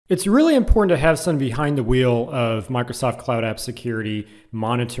It's really important to have someone behind the wheel of Microsoft Cloud App Security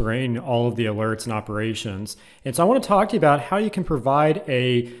monitoring all of the alerts and operations. And so I want to talk to you about how you can provide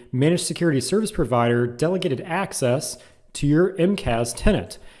a managed security service provider delegated access to your MCAS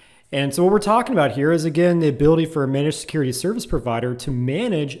tenant. And so what we're talking about here is, again, the ability for a managed security service provider to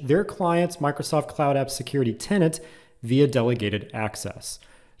manage their client's Microsoft Cloud App Security tenant via delegated access.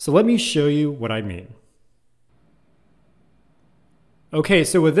 So let me show you what I mean. Okay,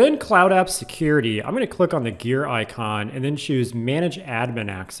 so within Cloud App Security, I'm going to click on the gear icon and then choose Manage Admin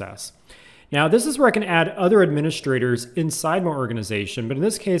Access. Now, this is where I can add other administrators inside my organization, but in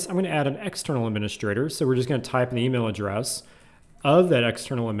this case, I'm going to add an external administrator. So we're just going to type in the email address of that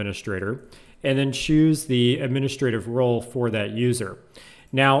external administrator and then choose the administrative role for that user.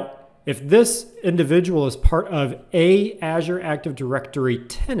 Now, if this individual is part of a Azure Active Directory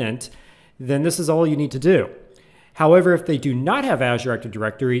tenant, then this is all you need to do. However, if they do not have Azure Active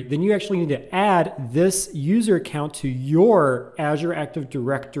Directory, then you actually need to add this user account to your Azure Active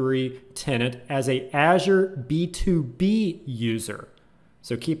Directory tenant as a Azure B2B user.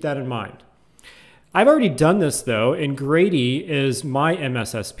 So keep that in mind. I've already done this though, and Grady is my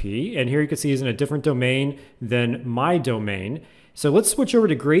MSSP, and here you can see he's in a different domain than my domain. So let's switch over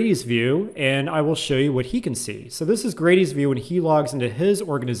to Grady's view and I will show you what he can see. So this is Grady's view when he logs into his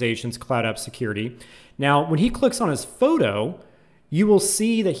organization's Cloud App Security. Now, when he clicks on his photo, you will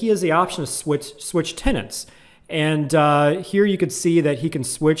see that he has the option to switch tenants. And here you can see that he can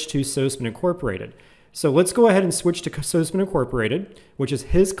switch to SOSPN Incorporated. So let's go ahead and switch to SOSPN Incorporated, which is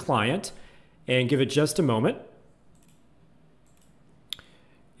his client, and give it just a moment.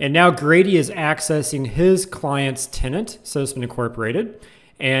 And now Grady is accessing his client's tenant, SOSPN Incorporated.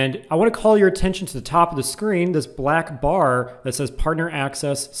 And I want to call your attention to the top of the screen, this black bar that says Partner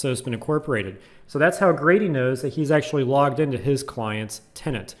Access SOSPN Incorporated. So that's how Grady knows that he's actually logged into his client's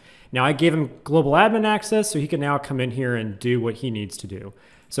tenant. Now I gave him global admin access, so he can now come in here and do what he needs to do.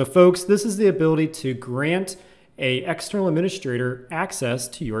 So folks, this is the ability to grant an external administrator access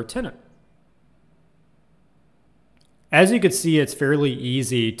to your tenant. As you can see, it's fairly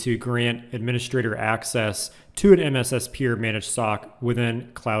easy to grant administrator access to an MSSP or managed SOC within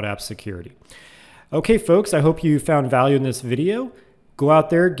Cloud App Security. Okay, folks, I hope you found value in this video. Go out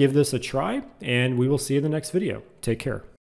there, give this a try, and we will see you in the next video. Take care.